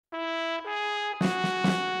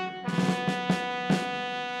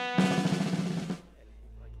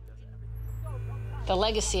The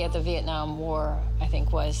legacy of the Vietnam War, I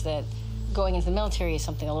think, was that going into the military is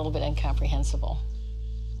something a little bit incomprehensible.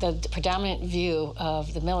 The predominant view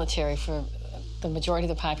of the military for the majority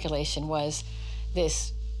of the population was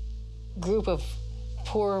this group of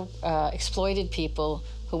poor, exploited people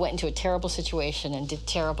who went into a terrible situation and did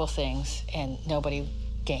terrible things, and nobody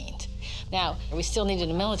gained. Now, we still needed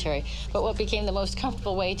a military, but what became the most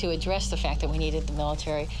comfortable way to address the fact that we needed the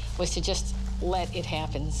military was to just let it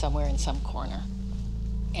happen somewhere in some corner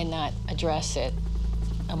and not address it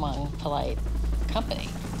among polite company.